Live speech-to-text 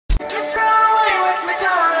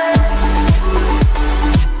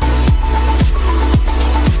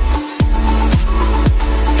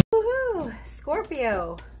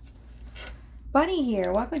Scorpio. Bunny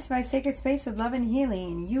here. Welcome to my sacred space of love and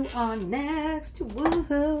healing. You are next.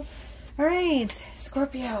 Woohoo. All right,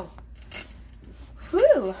 Scorpio.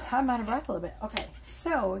 Whew, I'm out of breath a little bit. Okay,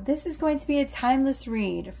 so this is going to be a timeless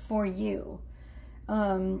read for you.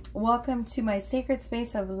 Welcome to my sacred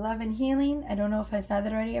space of love and healing. I don't know if I said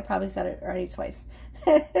that already. I probably said it already twice.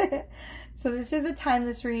 So this is a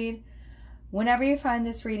timeless read. Whenever you find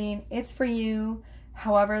this reading, it's for you.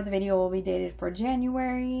 However, the video will be dated for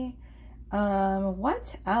January.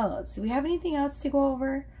 What else? Do we have anything else to go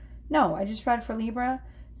over? No, I just read for Libra.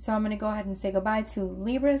 So I'm going to go ahead and say goodbye to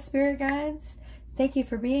Libra spirit guides. Thank you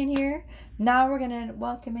for being here. Now we're going to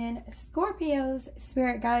welcome in Scorpio's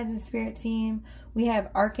spirit guides and spirit team. We have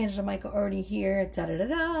Archangel Michael already here.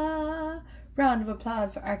 Da-da-da-da. Round of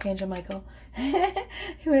applause for Archangel Michael,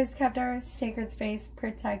 who has kept our sacred space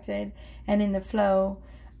protected and in the flow.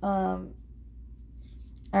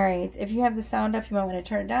 All right, if you have the sound up, you might want to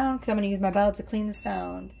turn it down because I'm going to use my bell to clean the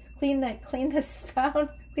sound. Clean the sound,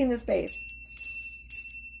 clean the space.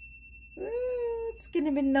 Ooh, it's getting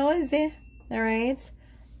a bit noisy. All right,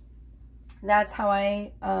 that's how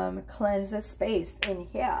I cleanse the space in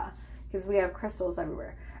here because we have crystals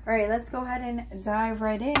everywhere. All right, let's go ahead and dive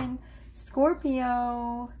right in.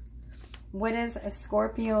 Scorpio, what does a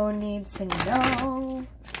Scorpio need to know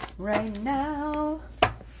right now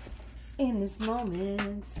in this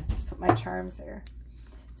moment? Let's put my charms there.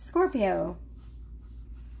 Scorpio.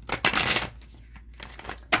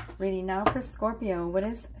 Reading now for Scorpio. What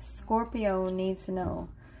does Scorpio need to know?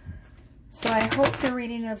 So I hope the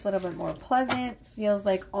reading is a little bit more pleasant. Feels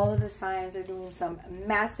like all of the signs are doing some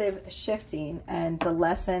massive shifting and the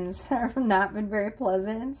lessons have not been very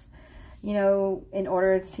pleasant. You know, in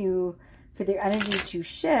order for their energy to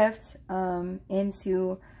shift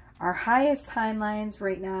into our highest timelines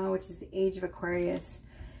right now, which is the age of Aquarius,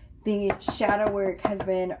 the shadow work has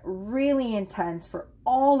been really intense for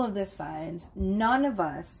all of the signs. None of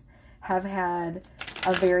us have had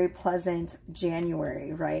a very pleasant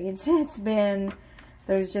January, right?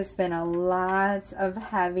 There's just been a lot of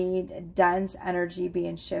heavy, dense energy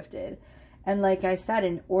being shifted. And like I said,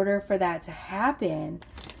 in order for that to happen,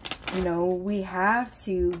 you know, we have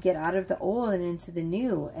to get out of the old and into the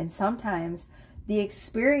new. And sometimes the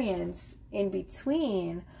experience in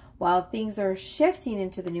between, while things are shifting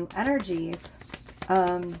into the new energy,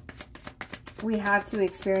 we have to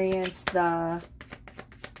experience the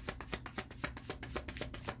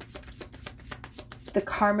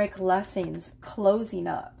karmic lessons closing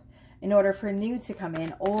up. In order for new to come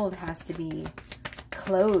in, old has to be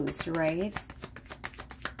closed, right?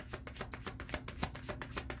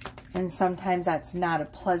 And sometimes that's not a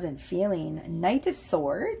pleasant feeling. Knight of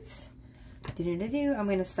Swords. I'm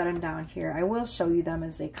going to set them down here. I will show you them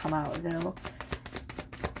as they come out, though.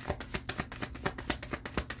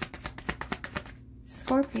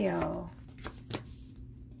 Scorpio.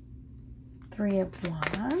 Three of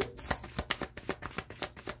Wands.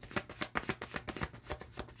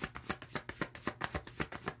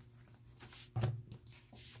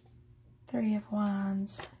 Three of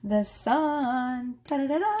Wands. The Sun.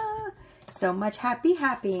 Da-da-da-da. So much happy,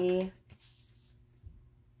 happy.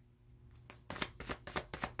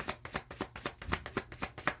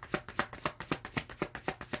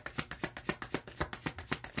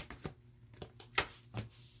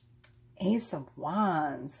 Ace of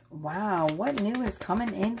Wands. Wow, what new is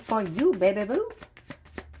coming in for you, baby boo?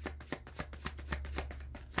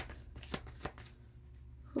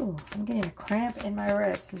 Ooh, I'm getting a cramp in my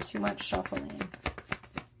wrist from too much shuffling.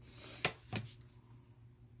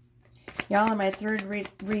 Y'all are my third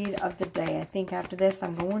read of the day. I think after this,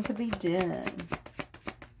 I'm going to be done.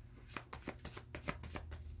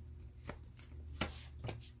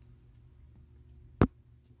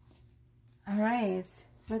 All right.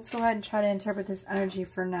 Let's go ahead and try to interpret this energy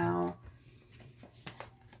for now.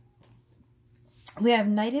 We have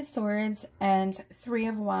Knight of Swords and Three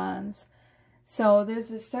of Wands. So there's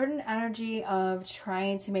a certain energy of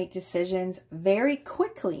trying to make decisions very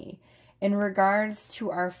quickly in regards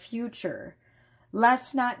to our future.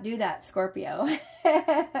 Let's not do that, Scorpio.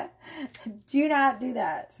 Do not do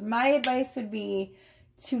that. My advice would be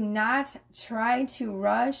to not try to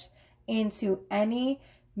rush into any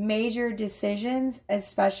major decisions,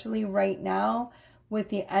 especially right now with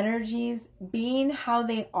the energies being how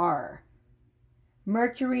they are.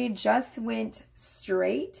 Mercury just went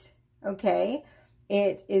straight, okay?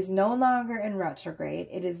 It is no longer in retrograde.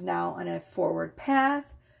 It is now on a forward path.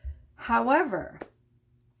 However,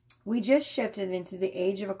 we just shifted into the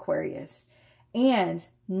age of Aquarius. And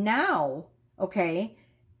now, okay,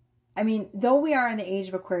 I mean, though we are in the age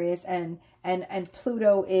of Aquarius and and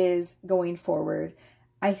Pluto is going forward.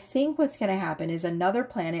 I think what's going to happen is another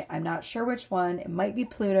planet, I'm not sure which one, it might be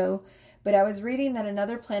Pluto, but I was reading that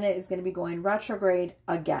another planet is going to be going retrograde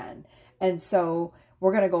again. And so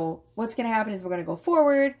we're going to go, what's going to happen is we're going to go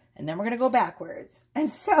forward and then we're going to go backwards.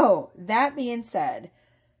 And so that being said,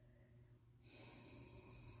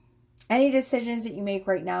 any decisions that you make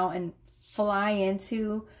right now and fly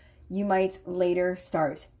into, you might later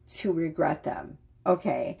start to regret them.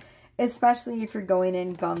 Okay. Especially if you're going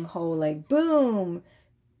in gung-ho, like, boom,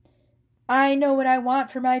 I know what I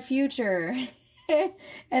want for my future.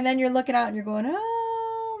 And then you're looking out and you're going,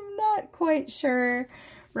 oh, I'm not quite sure,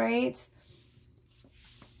 right?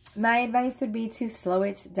 My advice would be to slow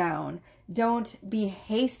it down. Don't be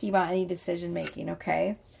hasty about any decision making,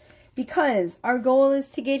 okay? Because our goal is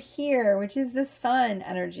to get here, which is the sun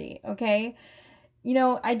energy, okay? You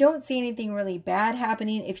know, I don't see anything really bad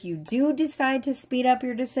happening if you do decide to speed up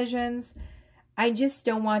your decisions. I just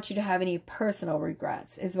don't want you to have any personal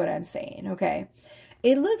regrets, is what I'm saying, okay?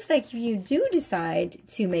 It looks like if you do decide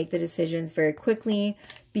to make the decisions very quickly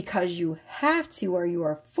because you have to or you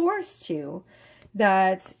are forced to,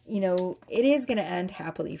 that, you know, it is going to end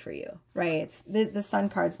happily for you, right? The Sun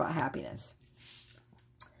card's about happiness.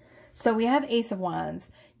 So we have Ace of Wands.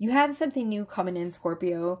 You have something new coming in,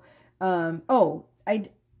 Scorpio. I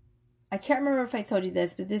can't remember if I told you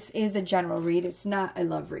this, but this is a general read. It's not a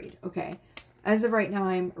love read, okay? As of right now,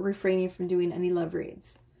 I'm refraining from doing any love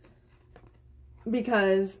reads.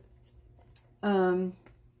 Because, you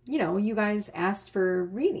know, you guys asked for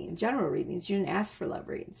readings, general readings. You didn't ask for love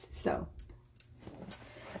reads. So,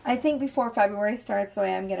 I think before February starts, so I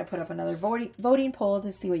am going to put up another voting poll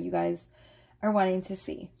to see what you guys are wanting to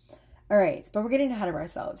see. All right, but we're getting ahead of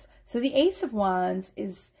ourselves. So, the Ace of Wands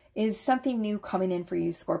is something new coming in for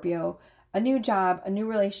you, Scorpio. A new job, a new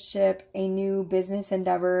relationship, a new business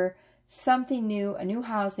endeavor, something new, a new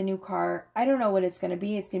house, a new car. I don't know what it's going to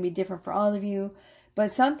be. It's going to be different for all of you.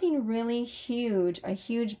 But something really huge, a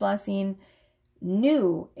huge blessing,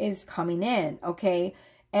 new is coming in, okay?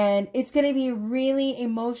 And it's going to be really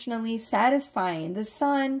emotionally satisfying. The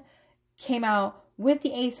Sun came out with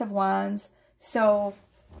the Ace of Wands. So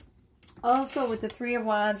also with the Three of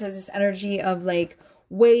Wands, there's this energy of like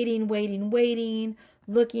waiting,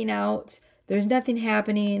 looking out. There's nothing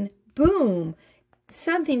happening. Boom.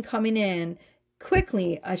 Something coming in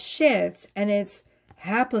quickly, a shift, and it's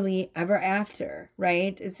happily ever after,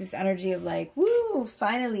 right? It's this energy of like, woo,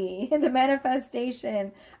 finally, the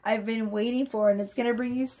manifestation I've been waiting for, and it's going to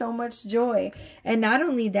bring you so much joy. And not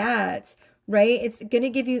only that, right? It's going to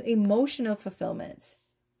give you emotional fulfillment.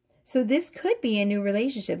 So this could be a new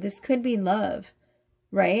relationship. This could be love,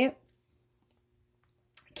 right?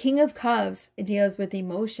 King of Cups deals with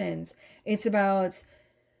emotions. It's about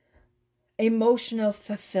emotional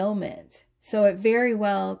fulfillment. So it very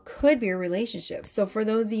well could be a relationship. So for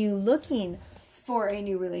those of you looking for a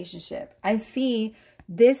new relationship, I see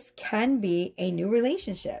this can be a new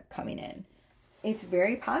relationship coming in. It's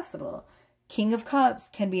very possible. King of Cups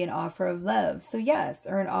can be an offer of love. So yes,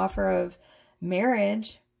 or an offer of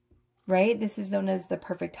marriage, right? This is known as the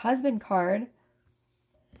perfect husband card.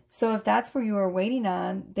 So if that's where you are waiting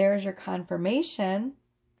on, there's your confirmation.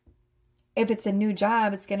 If it's a new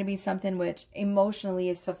job, it's going to be something which emotionally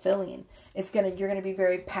is fulfilling. You're going to be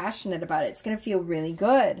very passionate about it. It's going to feel really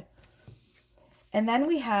good. And then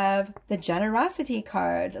we have the generosity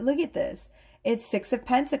card. Look at this. It's Six of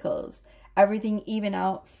Pentacles. Everything evening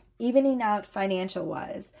out financial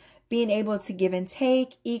wise. Being able to give and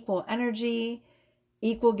take, equal energy,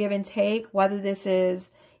 equal give and take, whether this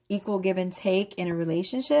is equal give and take in a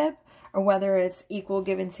relationship or whether it's equal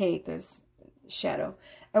give and take, there's shadow,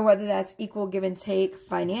 or whether that's equal give and take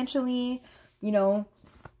financially, you know.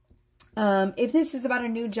 If this is about a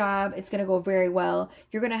new job, it's going to go very well.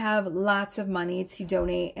 You're going to have lots of money to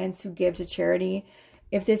donate and to give to charity.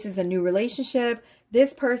 If this is a new relationship,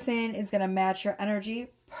 this person is going to match your energy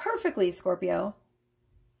perfectly, Scorpio.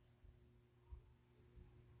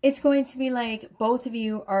 It's going to be like both of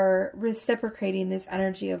you are reciprocating this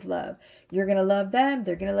energy of love. You're going to love them.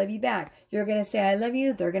 They're going to love you back. You're going to say, I love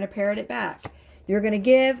you. They're going to parrot it back. You're going to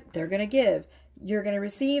give. They're going to give. You're going to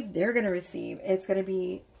receive. They're going to receive. It's going to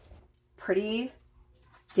be pretty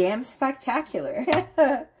damn spectacular.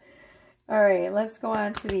 All right, let's go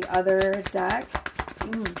on to the other deck.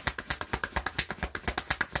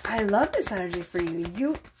 I love this energy for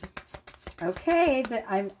you. Okay, but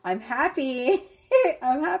I'm happy.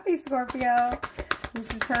 I'm happy, Scorpio. This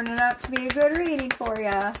is turning out to be a good reading for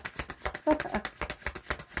you.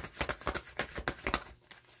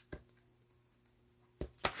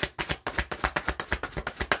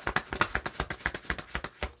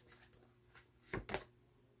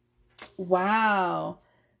 Wow.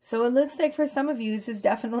 So it looks like for some of you, this is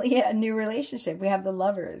definitely a new relationship. We have the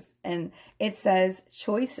Lovers, and it says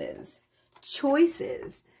choices.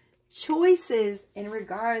 Choices. Choices in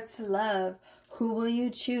regards to love. Who will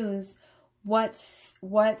you choose?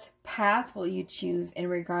 What path will you choose in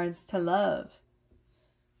regards to love?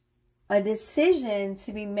 A decision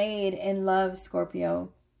to be made in love,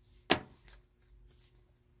 Scorpio.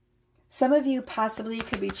 Some of you possibly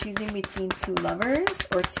could be choosing between two lovers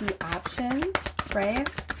or two options, right?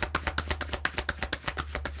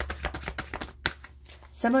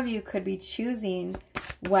 Some of you could be choosing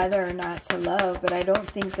whether or not to love, but I don't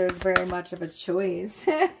think there's very much of a choice.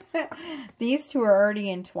 These two are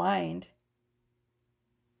already entwined,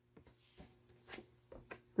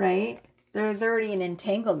 right? There's already an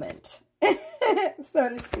entanglement, so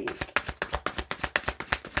to speak.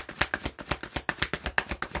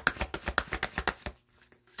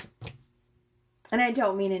 And I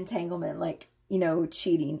don't mean entanglement like, you know,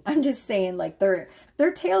 cheating. I'm just saying like their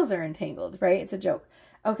tails are entangled, right? It's a joke.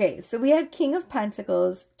 Okay, so we have King of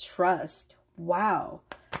Pentacles, trust. Wow.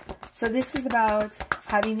 So this is about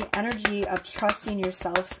having the energy of trusting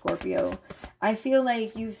yourself, Scorpio. I feel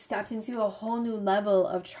like you've stepped into a whole new level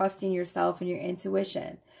of trusting yourself and your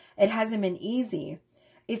intuition. It hasn't been easy.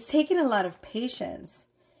 It's taken a lot of patience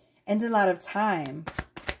and a lot of time.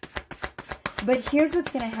 But here's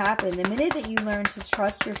what's going to happen. The minute that you learn to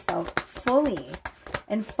trust yourself fully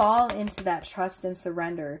and fall into that trust and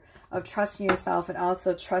surrender of trusting yourself and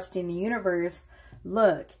also trusting the universe,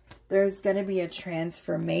 look, there's going to be a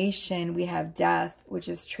transformation. We have death, which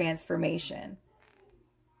is transformation.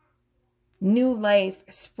 New life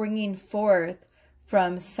springing forth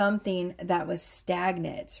from something that was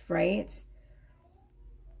stagnant, right?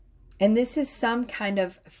 And this is some kind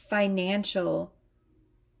of financial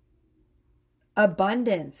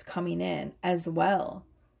abundance coming in as well.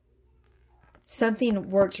 Something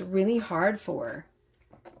worked really hard for,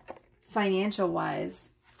 financial wise,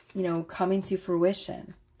 you know, coming to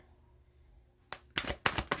fruition.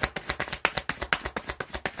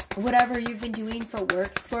 Whatever you've been doing for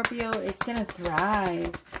work, Scorpio, it's going to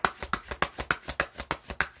thrive.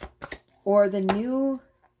 Or the new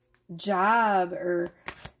job or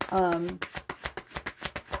the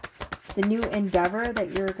new endeavor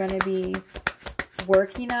that you're going to be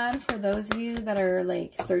working on, for those of you that are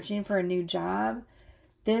like searching for a new job,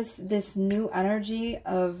 this new energy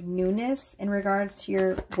of newness in regards to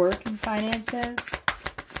your work and finances,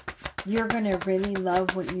 you're going to really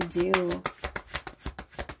love what you do.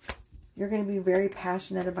 You're going to be very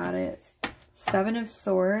passionate about it. Seven of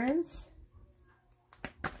Swords.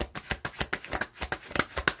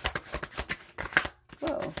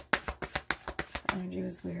 Whoa. Energy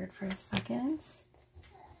was weird for a second.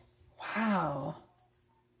 Wow.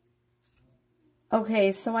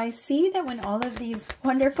 Okay, so I see that when all of these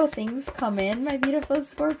wonderful things come in, my beautiful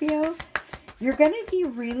Scorpio, you're going to be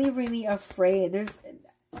really, really afraid. There's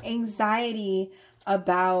anxiety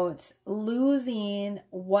about losing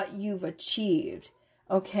what you've achieved,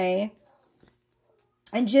 okay?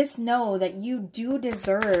 And just know that you do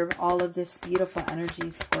deserve all of this beautiful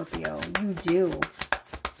energy, Scorpio. You do.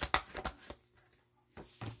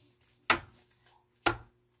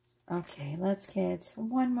 Okay, let's get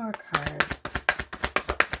one more card.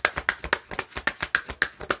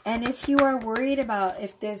 And if you are worried about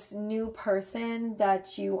if this new person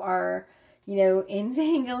that you are, you know,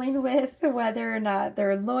 entangling with, whether or not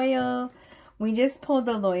they're loyal, we just pulled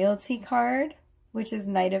the loyalty card, which is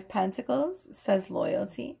Knight of Pentacles. It says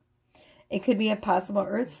loyalty. It could be a possible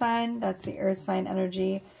earth sign. That's the earth sign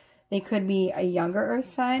energy. They could be a younger earth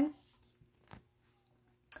sign.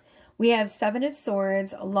 We have Seven of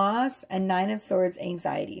Swords, loss, and Nine of Swords,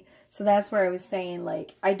 anxiety. So that's where I was saying,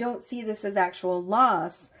 like, I don't see this as actual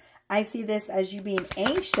loss. I see this as you being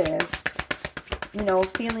anxious, you know,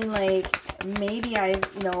 feeling like maybe I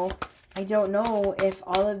don't know if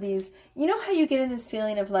all of these, you know how you get in this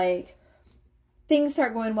feeling of like, things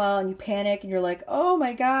start going well and you panic and you're like, oh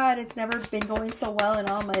my God, it's never been going so well in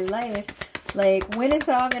all my life. Like, when is it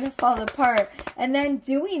all going to fall apart? And then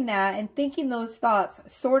doing that and thinking those thoughts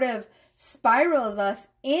sort of spirals us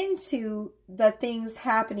into the things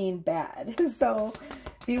happening bad. So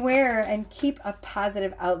beware and keep a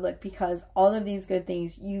positive outlook, because all of these good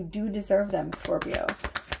things, you do deserve them, Scorpio.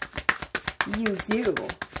 You do.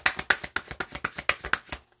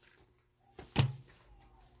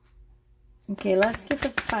 Okay, let's get the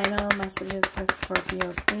final messages for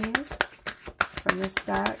Scorpio, please, from this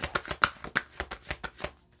deck.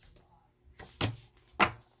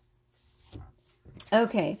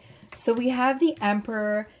 Okay, so we have the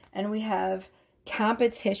Emperor and we have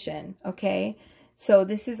competition, okay? So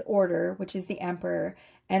this is order, which is the Emperor,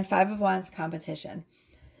 and Five of Wands, competition.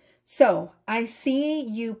 So I see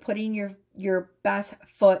you putting your best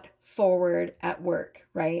foot forward at work,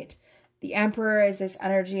 right? The Emperor is this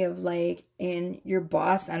energy of like in your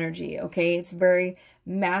boss energy, okay? It's very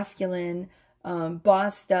masculine,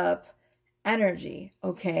 bossed up energy,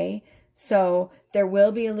 okay? So there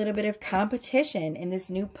will be a little bit of competition in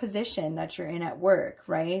this new position that you're in at work,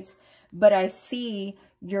 right? But I see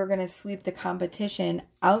you're going to sweep the competition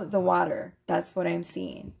out the water. That's what I'm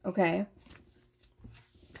seeing, okay?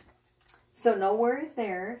 So no worries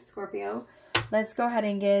there, Scorpio. Let's go ahead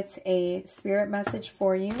and get a spirit message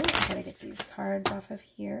for you. I'm going to get these cards off of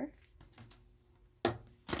here. Let's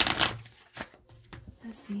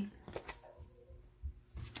see.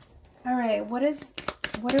 All right, what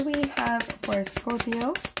do we have for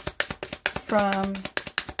Scorpio from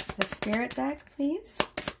the spirit deck, please?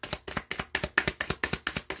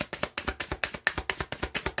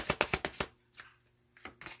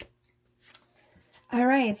 All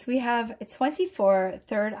right, so we have 24,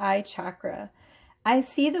 third eye chakra. I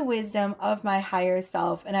see the wisdom of my higher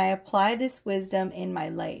self, and I apply this wisdom in my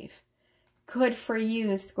life. Good for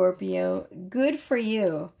you, Scorpio. Good for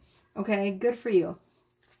you. Okay, good for you.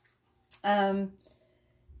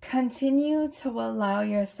 Continue to allow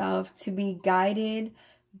yourself to be guided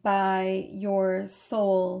by your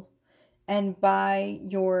soul and by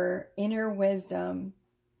your inner wisdom.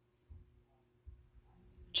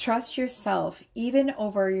 Trust yourself, even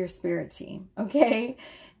over your spirit team, okay?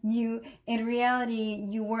 In reality,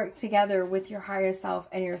 you work together with your higher self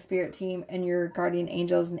and your spirit team and your guardian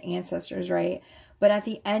angels and ancestors, right? But at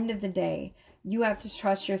the end of the day, you have to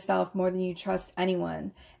trust yourself more than you trust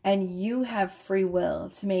anyone. And you have free will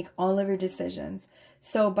to make all of your decisions.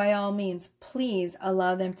 So by all means, please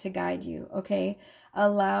allow them to guide you, okay?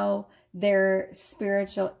 Allow their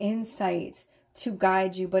spiritual insight to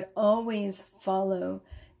guide you, but always follow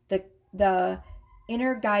the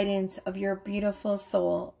inner guidance of your beautiful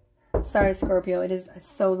soul. Sorry, Scorpio, it is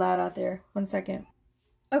so loud out there. 1 second.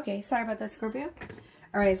 Okay, sorry about that, Scorpio.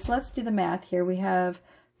 All right, so let's do the math here. We have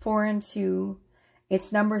 4 and 2.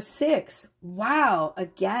 It's number 6. Wow,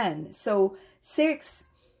 again. So 6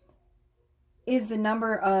 is the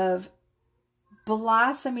number of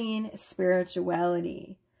blossoming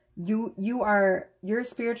spirituality. You are your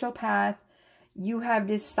spiritual path. You have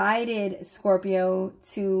decided, Scorpio,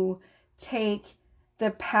 to take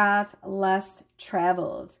the path less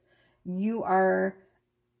traveled. You are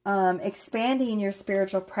expanding your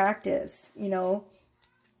spiritual practice. You know,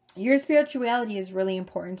 your spirituality is really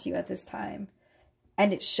important to you at this time.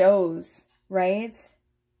 And it shows, right?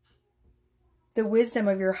 The wisdom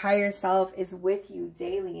of your higher self is with you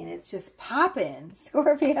daily. And it's just popping,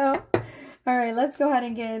 Scorpio. All right, let's go ahead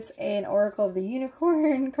and get an Oracle of the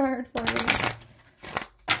Unicorn card for you.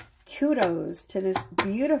 Kudos to this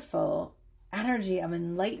beautiful energy of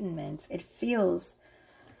enlightenment. It feels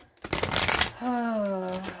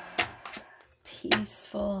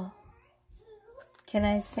peaceful. Can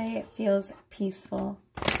I say it feels peaceful?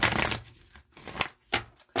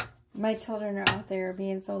 My children are out there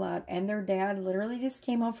being so loud, and their dad literally just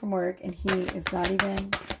came home from work, and he is not even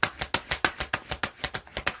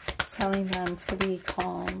telling them to be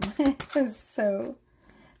calm. It's so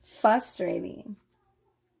frustrating.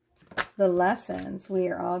 The lessons we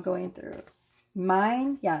are all going through.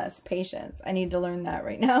 Mine, yes, patience. I need to learn that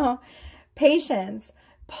right now. Patience.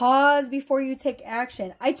 Pause before you take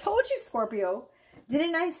action. I told you, Scorpio.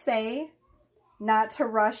 Didn't I say not to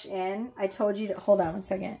rush in? I told you to... Hold on 1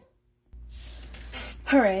 second.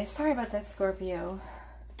 All right. Sorry about that, Scorpio.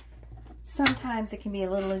 Sometimes it can be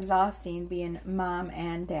a little exhausting being mom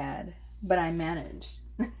and dad. But I manage.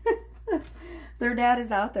 Their dad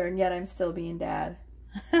is out there, and yet I'm still being dad.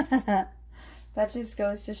 That just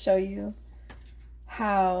goes to show you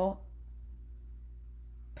how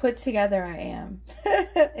put together I am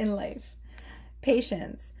in life.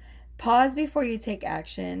 Patience. Pause before you take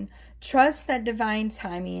action. Trust that divine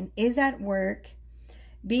timing is at work.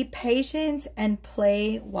 Be patient and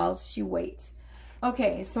play whilst you wait.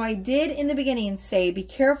 Okay, so I did in the beginning say be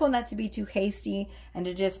careful not to be too hasty and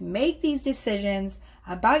to just make these decisions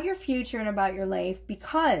about your future and about your life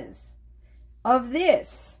because of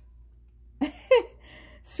this.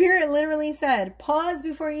 Spirit literally said, pause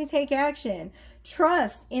before you take action.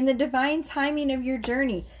 Trust in the divine timing of your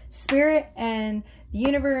journey. Spirit and the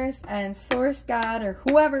universe and source God or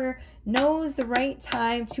whoever knows the right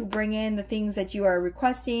time to bring in the things that you are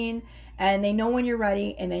requesting, and they know when you're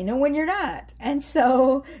ready and they know when you're not. And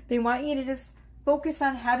so they want you to just focus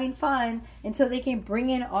on having fun until they can bring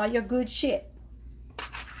in all your good shit.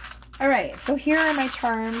 All right, so here are my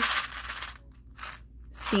charms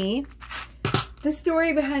see the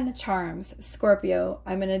story behind the charms, Scorpio.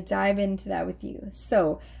 I'm going to dive into that with you.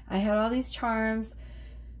 So I had all these charms.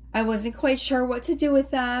 I wasn't quite sure what to do with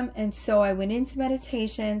them. And so I went into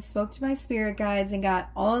meditation, spoke to my spirit guides, and got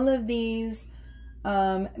all of these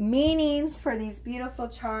meanings for these beautiful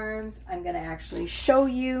charms. I'm going to actually show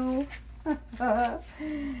you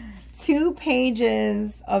 2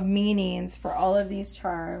 pages of meanings for all of these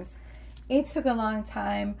charms. It took a long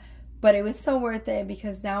time, but it was so worth it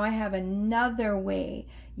because now I have another way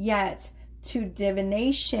yet to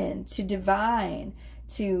divination, to divine,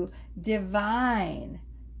 to divine,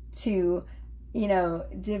 to, you know,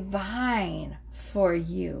 divine for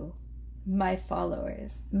you, my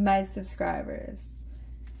followers, my subscribers.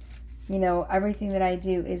 You know, everything that I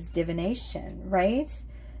do is divination, right?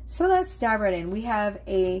 So let's dive right in. We have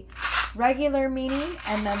a regular meaning,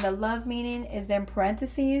 and then the love meaning is in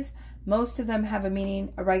parentheses. Most of them have a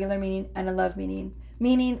meaning, a regular meaning, and a love meaning,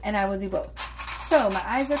 and I will do both. So my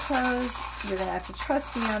eyes are closed. You're going to have to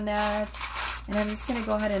trust me on that. And I'm just going to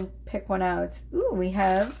go ahead and pick one out. Ooh, we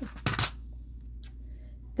have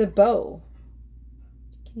the bow.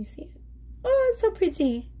 Can you see it? Oh, it's so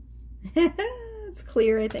pretty. It's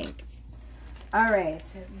clear, I think. All right,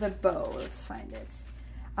 the bow. Let's find it.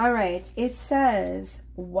 All right, it says,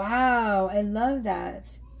 wow, I love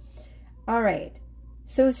that. All right.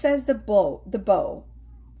 So it says the bow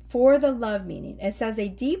for the love meaning. It says a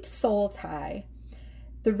deep soul tie,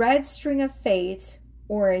 the red string of fate,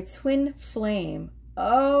 or a twin flame.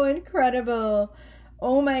 Oh, incredible.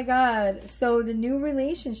 Oh my God. So the new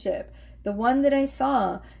relationship, the one that I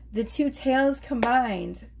saw, the 2 tails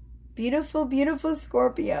combined. Beautiful, beautiful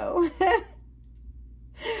Scorpio.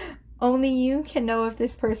 Only you can know if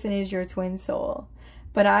this person is your twin soul.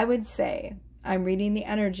 But I would say, I'm reading the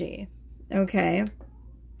energy, okay?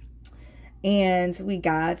 And we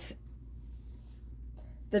got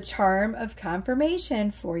the charm of confirmation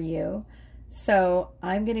for you. So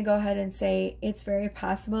I'm going to go ahead and say it's very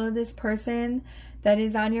possible this person that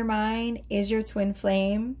is on your mind is your twin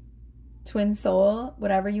flame, twin soul,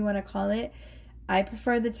 whatever you want to call it. I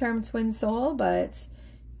prefer the term twin soul, but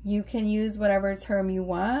you can use whatever term you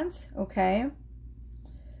want, okay?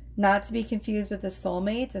 Not to be confused with a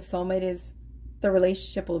soulmate. A soulmate is, the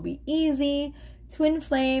relationship will be easy. Twin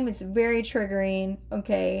flame is very triggering,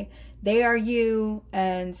 okay? They are you,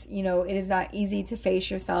 and, you know, it is not easy to face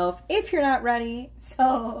yourself if you're not ready.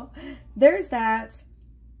 So, there's that.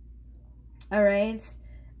 All right.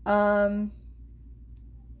 The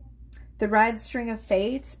red string of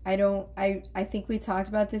fate. I think we talked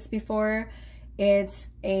about this before. It's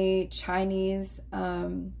a Chinese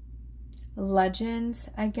legend,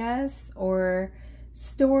 I guess, or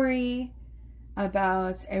story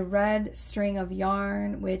about a red string of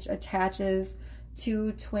yarn which attaches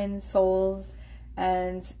 2 twin souls,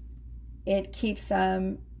 and it keeps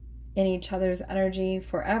them in each other's energy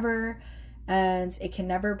forever, and it can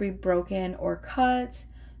never be broken or cut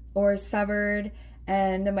or severed.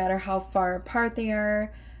 And no matter how far apart they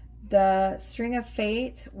are, the string of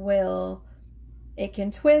fate it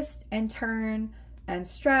can twist and turn and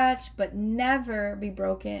stretch but never be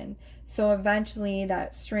broken. So eventually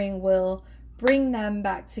that string will bring them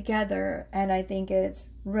back together. And I think it's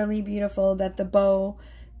really beautiful that the bow,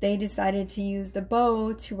 they decided to use the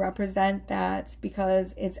bow to represent that,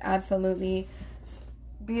 because it's absolutely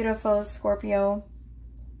beautiful, Scorpio.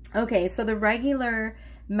 Okay, so the regular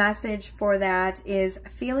message for that is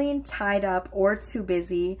feeling tied up or too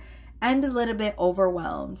busy and a little bit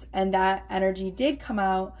overwhelmed. And that energy did come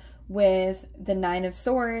out with the 9 of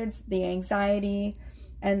Swords, the anxiety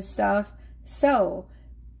and stuff. So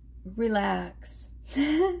relax.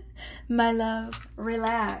 My love,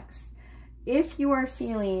 relax. If you are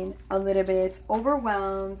feeling a little bit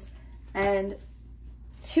overwhelmed and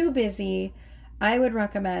too busy, I would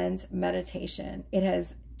recommend meditation. It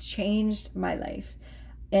has changed my life.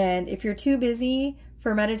 And if you're too busy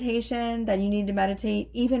for meditation, then you need to meditate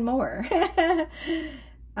even more.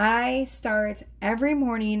 I start every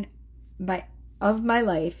morning of my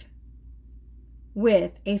life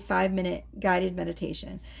with a 5-minute guided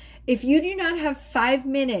meditation. If you do not have 5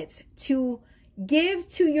 minutes to give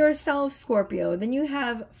to yourself, Scorpio, then you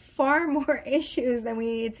have far more issues than we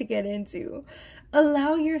need to get into.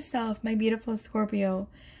 Allow yourself, my beautiful Scorpio,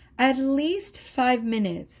 at least 5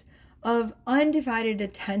 minutes of undivided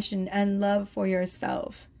attention and love for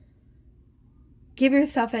yourself. Give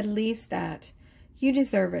yourself at least that. You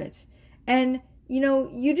deserve it. And, you know,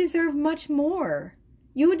 you deserve much more.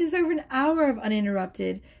 You would deserve an hour of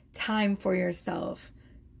uninterrupted time for yourself,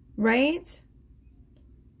 right?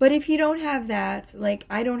 But if you don't have that, like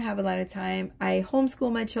I don't have a lot of time, I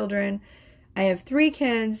homeschool my children, I have 3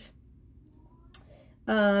 kids,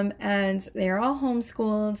 and they're all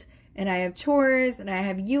homeschooled, and I have chores, and I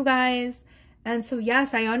have you guys. And so,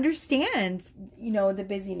 yes, I understand, you know, the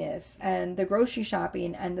busyness and the grocery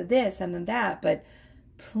shopping and the this and the that. But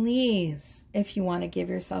please, if you want to give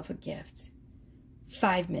yourself a gift,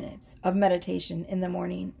 5 minutes of meditation in the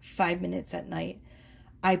morning, 5 minutes at night.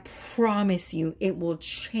 I promise you it will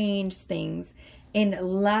change things in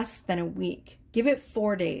less than a week. Give it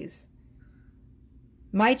 4 days.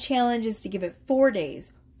 My challenge is to give it 4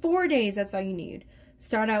 days. 4 days, that's all you need.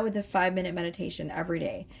 Start out with a 5-minute meditation every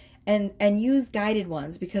day. And use guided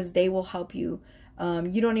ones because they will help you.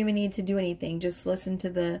 You don't even need to do anything. Just listen to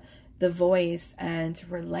the voice and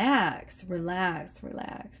relax, relax,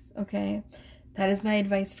 relax. Okay? That is my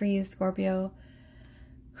advice for you, Scorpio.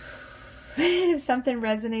 If something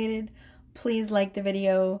resonated, please like the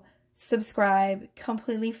video. Subscribe.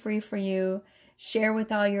 Completely free for you. Share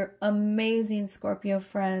with all your amazing Scorpio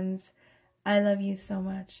friends. I love you so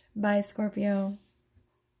much. Bye, Scorpio.